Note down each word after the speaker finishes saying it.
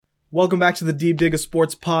Welcome back to the Deep Dig of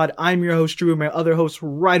Sports Pod. I'm your host, Drew, and my other host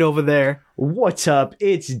right over there. What's up?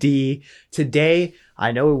 It's D. Today,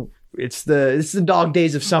 I know it's the dog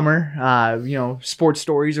days of summer. Sports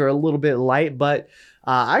stories are a little bit light, but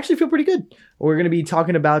I actually feel pretty good. We're going to be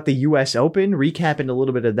talking about the U.S. Open, recapping a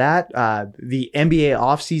little bit of that. The NBA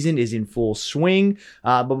offseason is in full swing.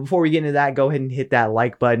 But before we get into that, go ahead and hit that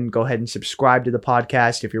like button. Go ahead and subscribe to the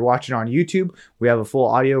podcast. If you're watching on YouTube, we have a full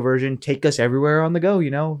audio version. Take us everywhere on the go,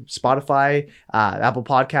 Spotify, Apple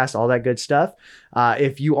Podcasts, all that good stuff.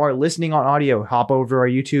 If you are listening on audio, hop over to our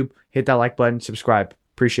YouTube, hit that like button, subscribe.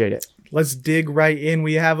 Appreciate it. Let's dig right in.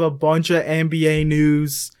 We have a bunch of NBA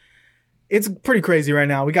news. It's pretty crazy right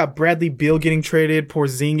now. We got Bradley Beal getting traded,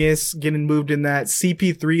 Porzingis getting moved in that.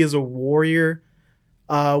 CP3 is a Warrior.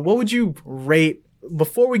 What would you rate,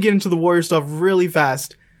 before we get into the Warrior stuff really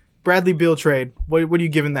fast, Bradley Beal trade? What are you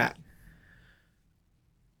giving that?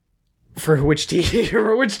 For which team?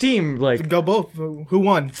 For which team? Go both. Who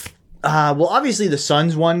won? Well, obviously the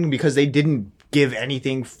Suns won because they didn't give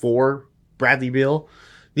anything for Bradley Beal.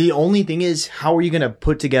 The only thing is, how are you going to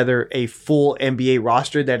put together a full NBA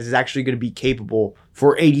roster that is actually going to be capable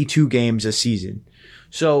for 82 games a season?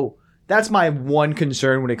 So that's my one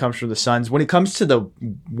concern when it comes to the Suns. When it comes to the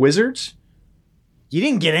Wizards, you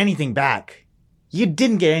didn't get anything back.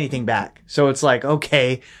 So it's like,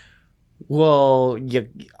 okay, well,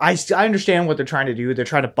 I understand what they're trying to do. They're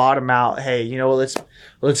trying to bottom out. Hey, let's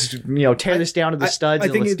tear this down to the studs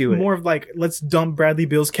and let's do it. I think it's more of like, let's dump Bradley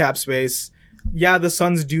Beal's cap space. Yeah, the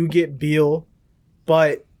Suns do get Beal,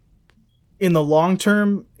 but in the long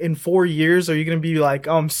term, in 4 years, are you going to be like,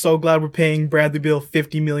 oh, I'm so glad we're paying Bradley Beal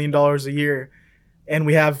 $50 million a year, and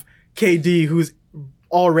we have KD, who's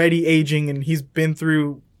already aging, and he's been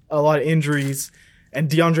through a lot of injuries, and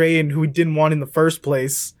DeAndre Ayton, who we didn't want in the first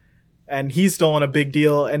place, and he's still on a big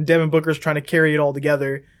deal, and Devin Booker's trying to carry it all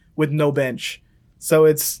together with no bench. So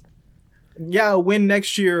it's... yeah, a win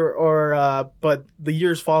next year, but the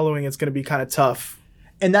years following, it's going to be kind of tough.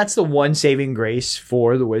 And that's the one saving grace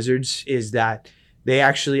for the Wizards, is that they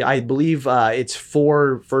actually, I believe it's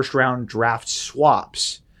 4 first-round draft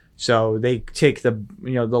swaps. So they take the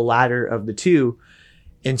latter of the two.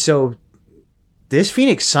 And so this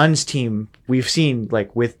Phoenix Suns team, we've seen,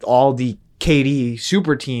 like, with all the KD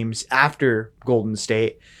super teams after Golden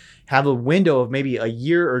State, have a window of maybe a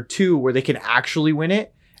year or two where they can actually win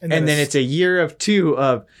it. And then it's a year of 2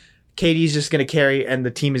 of KD's just going to carry and the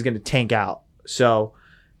team is going to tank out. So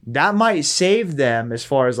that might save them as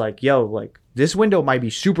far as this window might be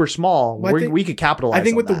super small. Well, we could capitalize. I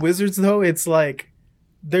think on with that. the Wizards, though, it's like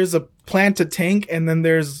there's a plan to tank and then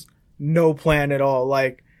there's no plan at all.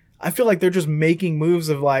 Like, I feel like they're just making moves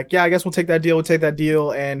of like, yeah, I guess we'll take that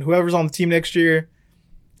deal. And whoever's on the team next year,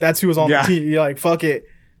 that's who's on the team. You're like, fuck it.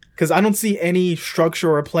 Because I don't see any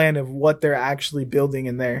structure or plan of what they're actually building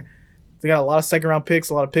in there. They got a lot of second-round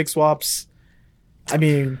picks, a lot of pick swaps. I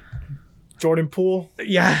mean, Jordan Poole.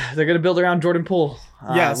 Yeah, they're going to build around Jordan Poole.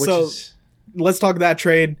 Let's talk that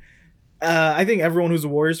trade. I think everyone who's a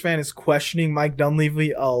Warriors fan is questioning Mike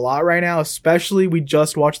Dunleavy a lot right now, especially we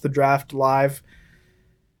just watched the draft live.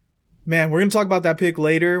 Man, we're going to talk about that pick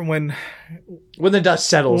later when the dust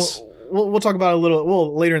settles. We'll talk about it a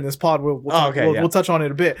little later in this pod. We'll touch on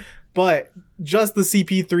it a bit. But just the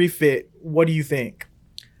CP3 fit, what do you think?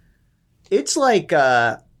 It's like,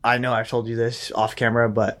 I know I've told you this off camera,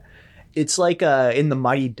 but it's like in the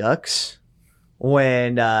Mighty Ducks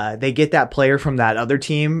when they get that player from that other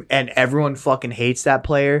team and everyone fucking hates that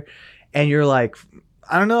player. And you're like,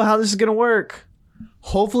 I don't know how this is going to work.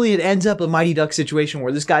 Hopefully it ends up a Mighty Ducks situation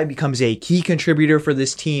where this guy becomes a key contributor for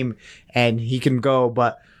this team and he can go,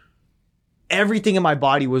 but everything in my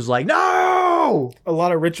body was like, no! A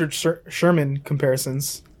lot of Richard Sherman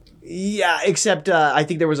comparisons. Yeah, except I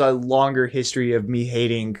think there was a longer history of me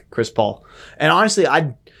hating Chris Paul. And honestly,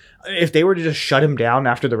 if they were to just shut him down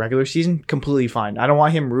after the regular season, completely fine. I don't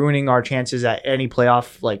want him ruining our chances at any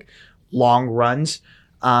playoff long runs.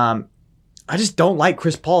 I just don't like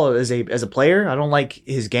Chris Paul as a player. I don't like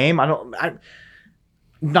his game. I'm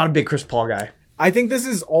not a big Chris Paul guy. I think this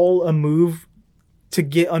is all a move to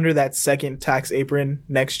get under that second tax apron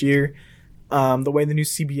next year. The way the new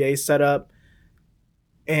CBA is set up.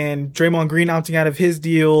 And Draymond Green opting out of his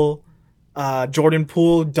deal. Jordan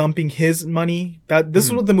Poole dumping his money. This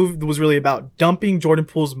is what the move was really about. Dumping Jordan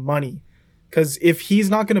Poole's money. Because if he's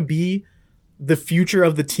not going to be the future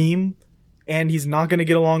of the team and he's not going to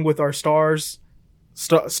get along with our stars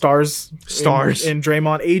in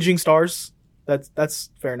Draymond, aging stars,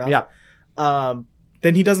 that's fair enough. Yeah.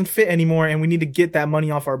 Then he doesn't fit anymore, and we need to get that money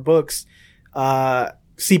off our books.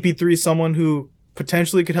 CP3 is someone who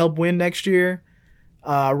potentially could help win next year.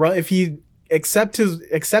 If he accepts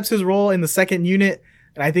his role in the second unit,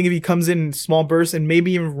 and I think if he comes in small bursts and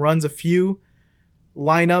maybe even runs a few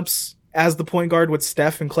lineups as the point guard with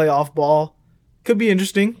Steph and Clay off ball, could be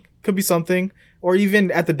interesting. Could be something. Or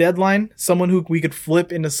even at the deadline, someone who we could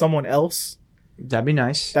flip into someone else. That'd be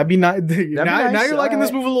nice. That'd be nice. Now you're liking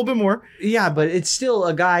this move a little bit more. Yeah, but it's still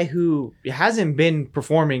a guy who hasn't been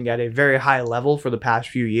performing at a very high level for the past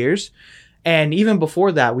few years. And even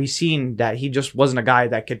before that, we've seen that he just wasn't a guy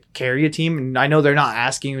that could carry a team. And I know they're not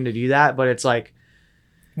asking him to do that, but it's like...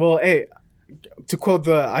 Well, hey, to quote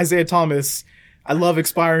the Isaiah Thomas, I love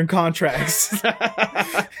expiring contracts.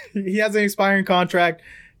 He has an expiring contract.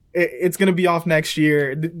 It's going to be off next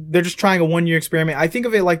year. They're just trying a 1-year experiment. I think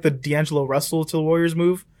of it like the D'Angelo Russell to the Warriors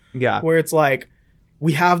move. Yeah. Where it's like,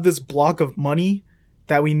 we have this block of money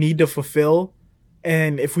that we need to fulfill.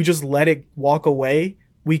 And if we just let it walk away,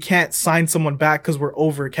 we can't sign someone back because we're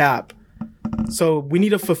over cap. So we need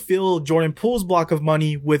to fulfill Jordan Poole's block of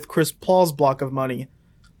money with Chris Paul's block of money.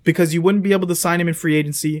 Because you wouldn't be able to sign him in free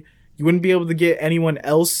agency. You wouldn't be able to get anyone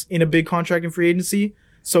else in a big contract in free agency.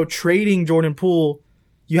 So trading Jordan Poole,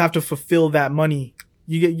 you have to fulfill that money.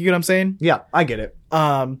 You get what I'm saying? Yeah, I get it.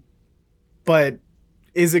 But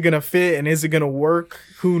is it going to fit and is it going to work?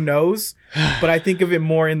 Who knows? But I think of it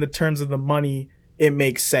more in the terms of the money. It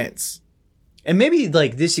makes sense. And maybe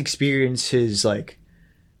like this experience has like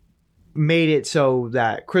made it so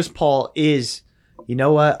that Chris Paul is, you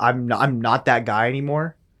know what? I'm not that guy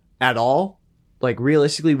anymore at all. Like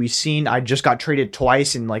realistically, I just got traded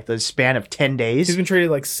twice in like the span of 10 days. He's been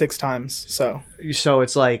traded like 6 times. So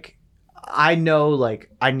it's like, I know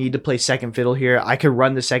like I need to play second fiddle here. I could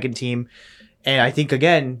run the second team. And I think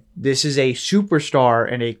again, this is a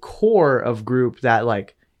superstar and a core of group that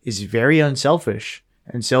like is very unselfish.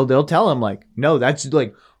 And so they'll tell him like, no, that's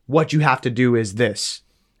like what you have to do is this.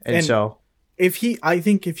 And so I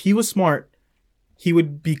think if he was smart, he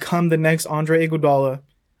would become the next Andre Iguodala,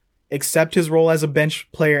 accept his role as a bench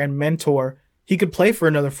player and mentor. He could play for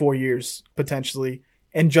another 4 years potentially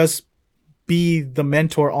and just be the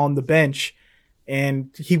mentor on the bench. And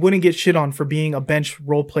he wouldn't get shit on for being a bench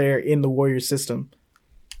role player in the Warriors system.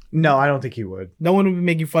 No, I don't think he would. No one would be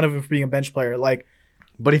making fun of him for being a bench player.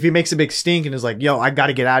 But if he makes a big stink and is like, yo, I got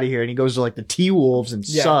to get out of here. And he goes to like the T-Wolves and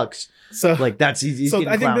sucks. So like he's so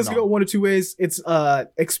I think this could go one of two ways. It's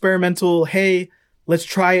experimental. Hey, let's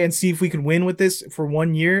try and see if we can win with this for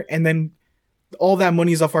 1 year. And then all that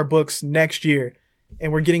money's off our books next year.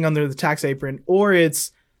 And we're getting under the tax apron. Or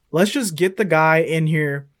it's let's just get the guy in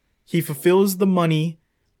here. He fulfills the money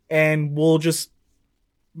and we'll just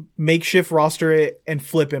makeshift roster it and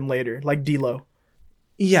flip him later. Like D'Lo.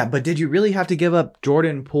 Yeah, but did you really have to give up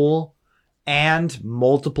Jordan Poole and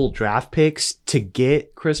multiple draft picks to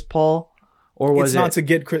get Chris Paul? Or was it's not to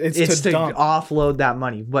get Chris, it's to dump. Offload that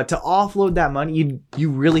money. But to offload that money,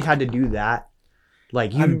 you really had to do that.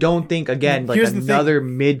 Like you don't think again like another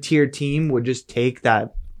mid-tier team would just take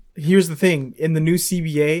that. Here's the thing. In the new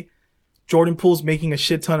CBA, Jordan Poole's making a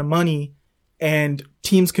shit ton of money and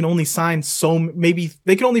teams can only sign maybe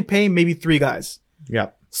they can only pay maybe 3 guys.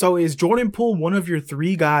 Yeah. So is Jordan Poole one of your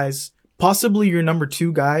 3 guys, possibly your number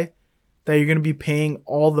 2 guy that you're going to be paying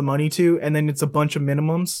all the money to, and then it's a bunch of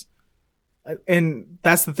minimums? And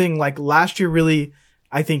that's the thing. Like last year really,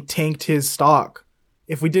 I think tanked his stock.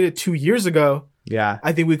 If we did it 2 years ago,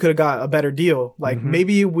 I think we could have got a better deal. Like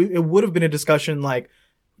maybe it would have been a discussion like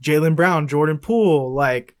Jaylen Brown, Jordan Poole,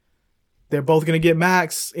 like they're both going to get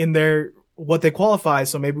max in their what they qualify.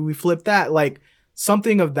 So maybe we flip that. Like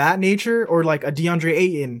something of that nature, or like a DeAndre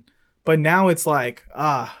Ayton. But now it's like,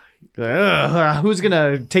 who's going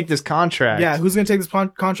to take this contract? Yeah, who's going to take this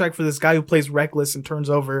contract for this guy who plays reckless and turns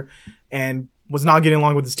over and was not getting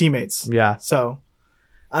along with his teammates? Yeah. So,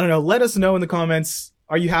 I don't know. Let us know in the comments.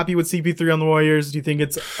 Are you happy with CP3 on the Warriors? Do you think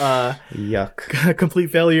it's yuck, a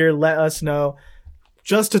complete failure? Let us know.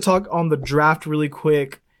 Just to talk on the draft really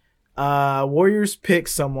quick, Warriors pick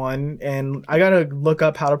someone, and I got to look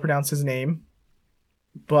up how to pronounce his name.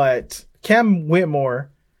 But Cam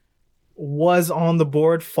Whitmore was on the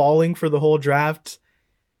board falling for the whole draft.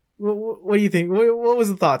 What do you think? What was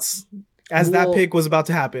the thoughts as that pick was about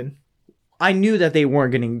to happen? I knew that they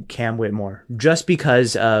weren't getting Cam Whitmore just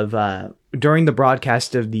because of during the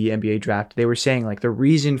broadcast of the NBA draft, they were saying like the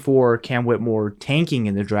reason for Cam Whitmore tanking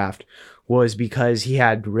in the draft was because he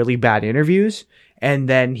had really bad interviews. And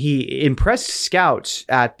then he impressed scouts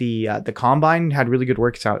at the combine, had really good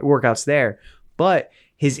workouts there. But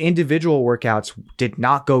his individual workouts did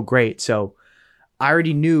not go great. So I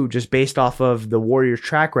already knew just based off of the Warriors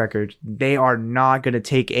track record, they are not going to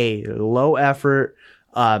take a low effort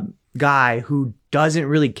guy who doesn't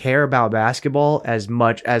really care about basketball as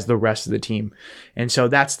much as the rest of the team. And so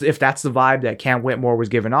if that's the vibe that Cam Whitmore was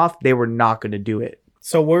giving off, they were not going to do it.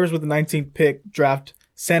 So Warriors with the 19th pick draft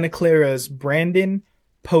Santa Clara's Brandon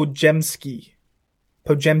Pojemski.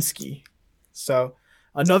 So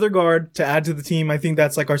another guard to add to the team. I think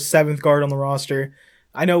that's like our 7th guard on the roster.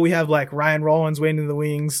 I know we have like Ryan Rollins waiting in the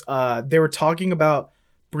wings. They were talking about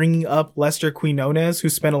bringing up Lester Quinones, who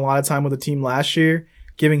spent a lot of time with the team last year,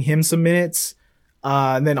 giving him some minutes.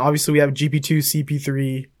 And then obviously we have GP2,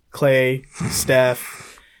 CP3, Clay,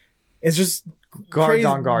 Steph. It's just guards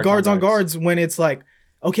on guards when it's like,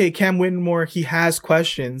 okay, Cam Whitmore, he has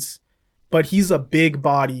questions, but he's a big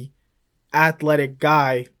body, athletic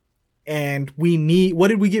guy. And what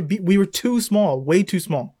did we get? We were too small, way too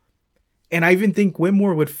small. And I even think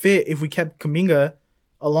Whitmore would fit if we kept Kuminga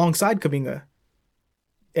alongside Kuminga.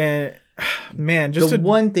 And man,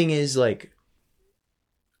 one thing is like,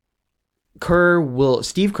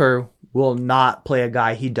 Steve Kerr will not play a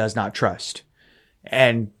guy he does not trust.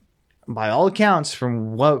 And by all accounts,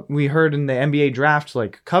 from what we heard in the NBA draft,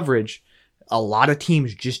 like coverage, a lot of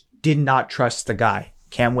teams just did not trust the guy,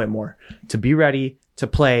 Cam Whitmore, to be ready to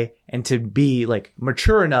play and to be like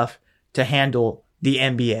mature enough to handle the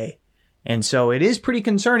NBA. And so it is pretty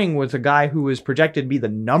concerning with a guy who is projected to be the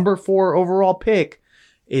number 4 overall pick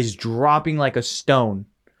is dropping like a stone.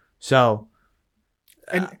 So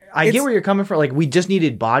I get where you're coming from. Like, we just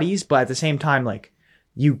needed bodies, but at the same time, like,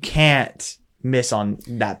 you can't miss on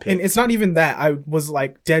that pick. And it's not even that. I was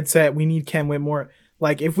like dead set. We need Cam Whitmore.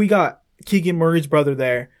 Like, if we got Keegan Murray's brother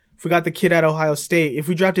there, if we got the kid at Ohio State, if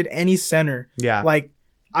we drafted any center, like,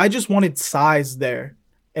 I just wanted size there.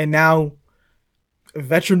 And now,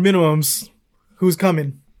 veteran minimums, who's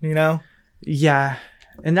coming, you know? Yeah.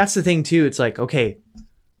 And that's the thing, too. It's like, okay,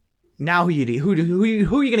 now who are you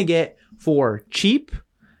going to get for cheap?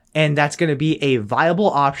 And that's going to be a viable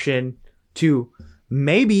option to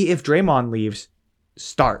maybe, if Draymond leaves,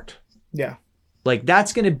 start. Yeah. Like,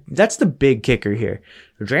 that's the big kicker here.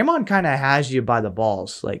 Draymond kind of has you by the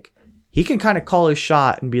balls. Like, he can kind of call his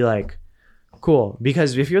shot and be like, cool.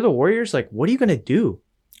 Because if you're the Warriors, like, what are you going to do?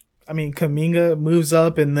 I mean, Kuminga moves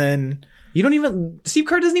up and then... Steve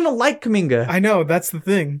Kerr doesn't even like Kuminga. I know, that's the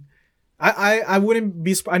thing. I wouldn't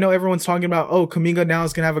be... I know everyone's talking about, Kuminga now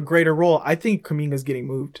is going to have a greater role. I think Kuminga's getting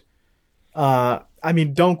moved. I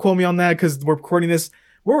mean, don't quote me on that because we're recording this.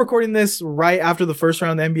 We're recording this right after the first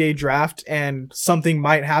round of the NBA draft, and something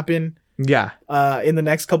might happen. Yeah. In the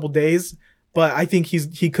next couple days, but I think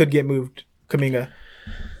he could get moved, Kuminga.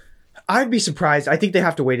 I'd be surprised. I think they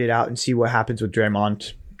have to wait it out and see what happens with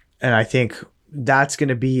Draymond, and I think that's going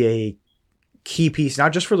to be a key piece,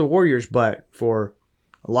 not just for the Warriors, but for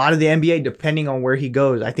a lot of the NBA, depending on where he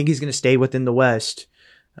goes. I think he's going to stay within the West.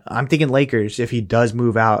 I'm thinking Lakers if he does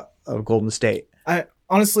move out of Golden State.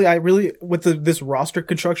 Honestly, I really, with this roster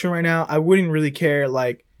construction right now, I wouldn't really care.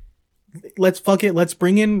 Like, let's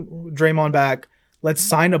bring in Draymond back. Let's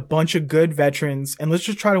sign a bunch of good veterans and let's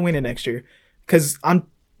just try to win it next year. Because I'm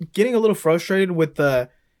getting a little frustrated with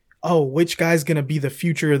which guy's going to be the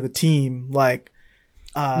future of the team? Like,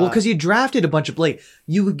 well, because you drafted a bunch of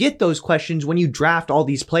you get those questions when you draft all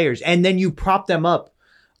these players and then you prop them up.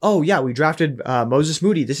 Oh, yeah, we drafted Moses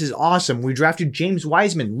Moody. This is awesome. We drafted James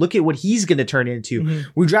Wiseman. Look at what he's going to turn into. Mm-hmm.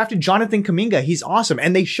 We drafted Jonathan Kuminga. He's awesome.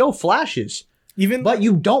 And they show flashes. But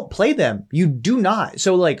you don't play them. You do not.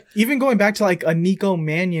 So, like... Even going back to, like, a Nico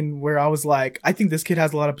Mannion where I was like, I think this kid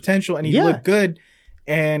has a lot of potential and he looked good.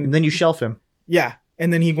 And then you shelf him. Yeah.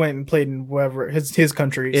 And then he went and played in wherever, his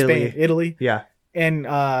country, Spain, Italy. Yeah. And,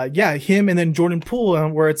 him and then Jordan Poole,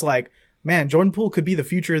 where it's like, man, Jordan Poole could be the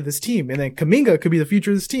future of this team. And then Kuminga could be the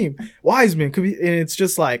future of this team. Wiseman could be, and it's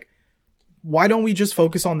just like, why don't we just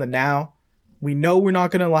focus on the now? We know we're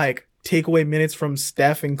not going to like take away minutes from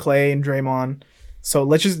Steph and Clay and Draymond. So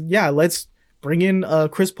let's bring in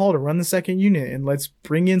Chris Paul to run the second unit and let's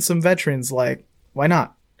bring in some veterans. Like, why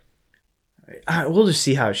not? We'll just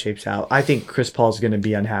see how it shapes out. I think Chris Paul's going to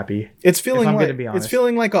be unhappy. It's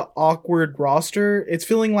feeling like an awkward roster. It's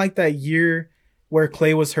feeling like that year where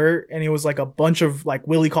Clay was hurt and it was like a bunch of like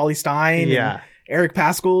Willie Cauley-Stein and Eric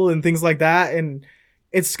Pascal and things like that. And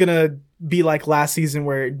it's going to be like last season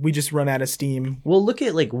where we just run out of steam. Well, look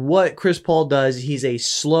at like what Chris Paul does. He's a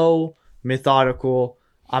slow, methodical,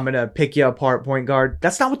 I'm going to pick you apart point guard.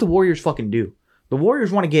 That's not what the Warriors fucking do. The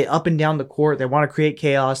Warriors want to get up and down the court. They want to create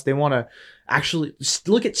chaos. They want to actually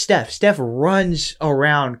look at Steph. Steph runs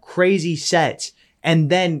around crazy sets. And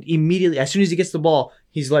then immediately, as soon as he gets the ball,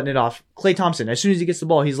 he's letting it off. Klay Thompson, as soon as he gets the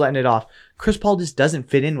ball, he's letting it off. Chris Paul just doesn't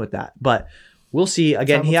fit in with that. But we'll see.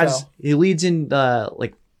 Again, he leads in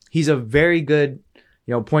he's a very good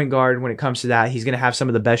point guard when it comes to that. He's going to have some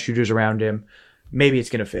of the best shooters around him. Maybe it's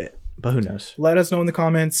going to fit, but who knows? Let us know in the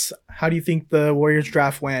comments. How do you think the Warriors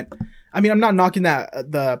draft went? I mean, I'm not knocking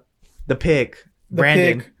the pick,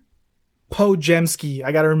 Brandon Pojemski.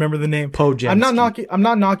 I got to remember the name. Pojemski. I'm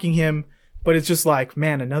not knocking him, but it's just like,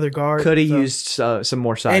 man, another guard. Could have used some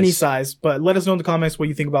more size. Any size, but let us know in the comments what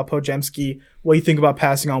you think about Pojemski, what you think about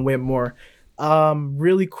passing on Whitmore.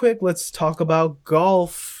 Really quick, let's talk about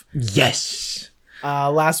golf. Yes.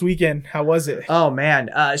 Last weekend, how was it? Oh man.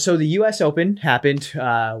 So the US Open happened.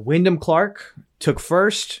 Wyndham Clark took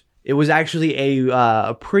first. It was actually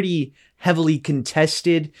a pretty heavily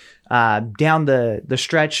contested down the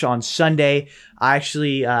stretch on Sunday. I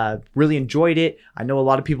actually really enjoyed it. I know a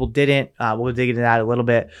lot of people didn't. We'll dig into that a little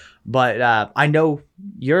bit. But I know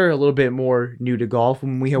you're a little bit more new to golf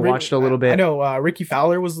when we had watched a little bit. I know Ricky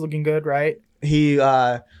Fowler was looking good, right? He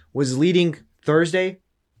was leading Thursday,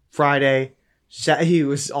 Friday. He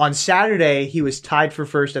was on Saturday. He was tied for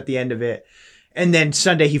first at the end of it. And then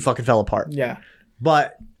Sunday, he fucking fell apart. Yeah.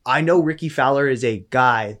 But I know Ricky Fowler is a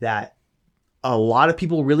guy that a lot of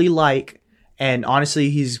people really like. And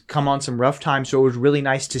honestly, he's come on some rough times. So it was really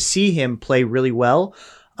nice to see him play really well.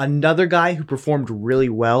 Another guy who performed really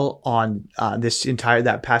well on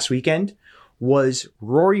that past weekend was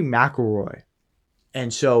Rory McIlroy.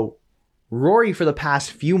 And so Rory for the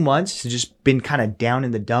past few months has just been kind of down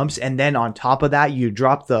in the dumps. And then on top of that, you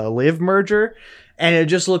drop the Live merger and it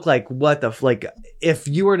just looked like if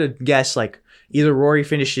you were to guess, like either Rory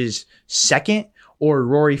finishes second or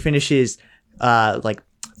Rory finishes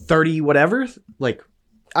 30, whatever, like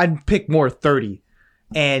I'd pick more 30.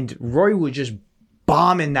 And Rory would just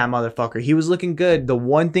bomb in that motherfucker. He was looking good. The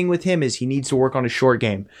one thing with him is he needs to work on his short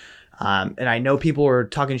game. And I know people are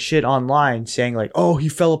talking shit online saying like, oh, he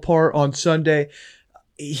fell apart on Sunday.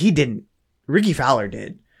 He didn't. Ricky Fowler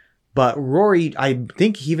did. But Rory, I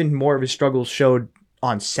think even more of his struggles showed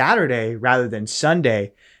on Saturday rather than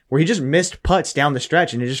Sunday, where he just missed putts down the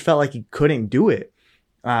stretch and it just felt like he couldn't do it.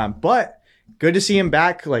 But good to see him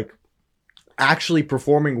back, like actually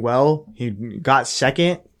performing well. He got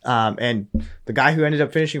second. And the guy who ended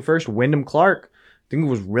up finishing first, Wyndham Clark, I think it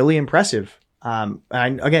was really impressive. And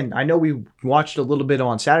I know we watched a little bit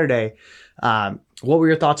on Saturday. What were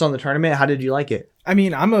your thoughts on the tournament? How did you like it? I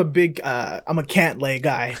mean, I'm a Cantlay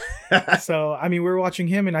guy. So, I mean, we were watching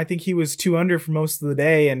him and I think he was 2 under for most of the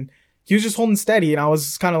day and he was just holding steady. And I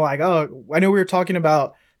was kind of like, oh, I know we were talking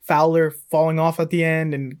about Fowler falling off at the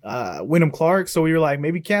end and Wyndham Clark. So we were like,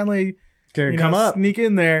 maybe Cantlay can come up, sneak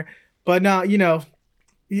in there. But now,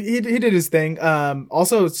 he did his thing.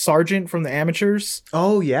 Also, Sargent from the amateurs.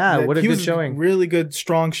 Oh, yeah. What a good showing. Really good,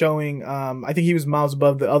 strong showing. I think he was miles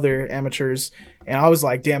above the other amateurs. And I was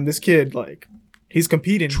like, damn, this kid, like, he's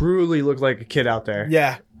competing. Truly looked like a kid out there.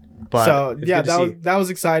 Yeah. But so, yeah, that was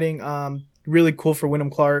exciting. Really cool for Wyndham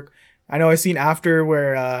Clark. I know I seen after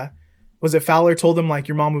where, was it Fowler told him, like,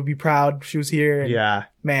 your mom would be proud she was here? And, yeah.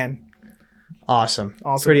 Man. Awesome.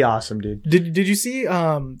 Pretty awesome, dude. Did you see...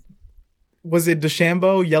 was it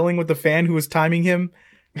DeChambeau yelling with the fan who was timing him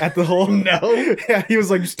at the hole? No. Yeah, he was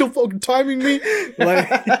like, "You're still fucking timing me." Like,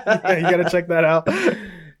 yeah, you gotta check that out,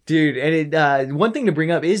 dude. And one thing to bring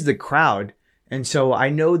up is the crowd, and so I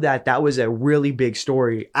know that was a really big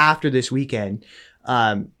story after this weekend.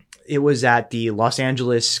 It was at the Los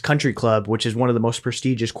Angeles Country Club, which is one of the most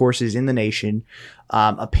prestigious courses in the nation.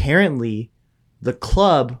 Apparently, the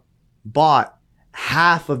club bought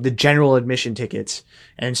half of the general admission tickets.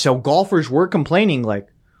 And so golfers were complaining like,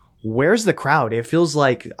 where's the crowd? It feels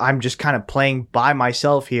like I'm just kind of playing by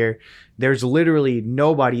myself here. There's literally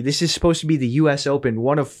nobody. This is supposed to be the US Open,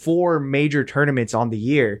 one of 4 major tournaments on the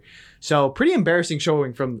year. So pretty embarrassing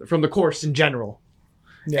showing from the course in general.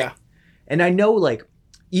 Yeah. And I know like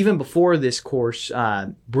even before this course,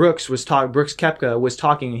 Brooks Koepka was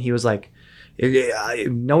talking and he was like,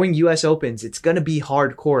 knowing US Opens, it's going to be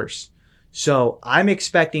hard course. So I'm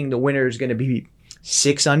expecting the winner is going to be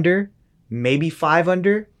 6 under, maybe 5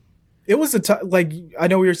 under. It was I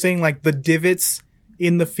know we were saying like the divots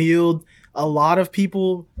in the field. A lot of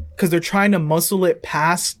people, because they're trying to muscle it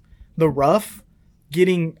past the rough,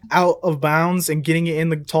 getting out of bounds and getting it in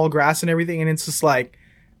the tall grass and everything. And it's just like,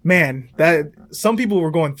 man, that some people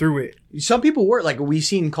were going through it. Some people were like, we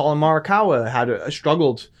seen Colin Morikawa had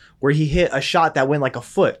struggled where he hit a shot that went like a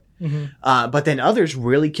foot. Mm-hmm. But then others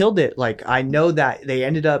really killed it. Like I know that they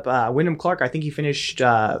ended up Wyndham Clark. I think he finished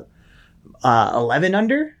 11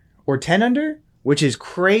 under or 10 under, which is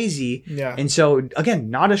crazy. Yeah. And so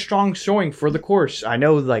again, not a strong showing for the course. I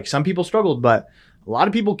know like some people struggled, but a lot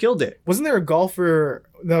of people killed it. Wasn't there a golfer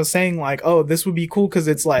that was saying like, oh, this would be cool because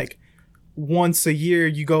it's like once a year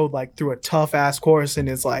you go like through a tough ass course and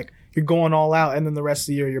it's like you're going all out, and then the rest of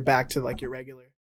the year you're back to like your regular.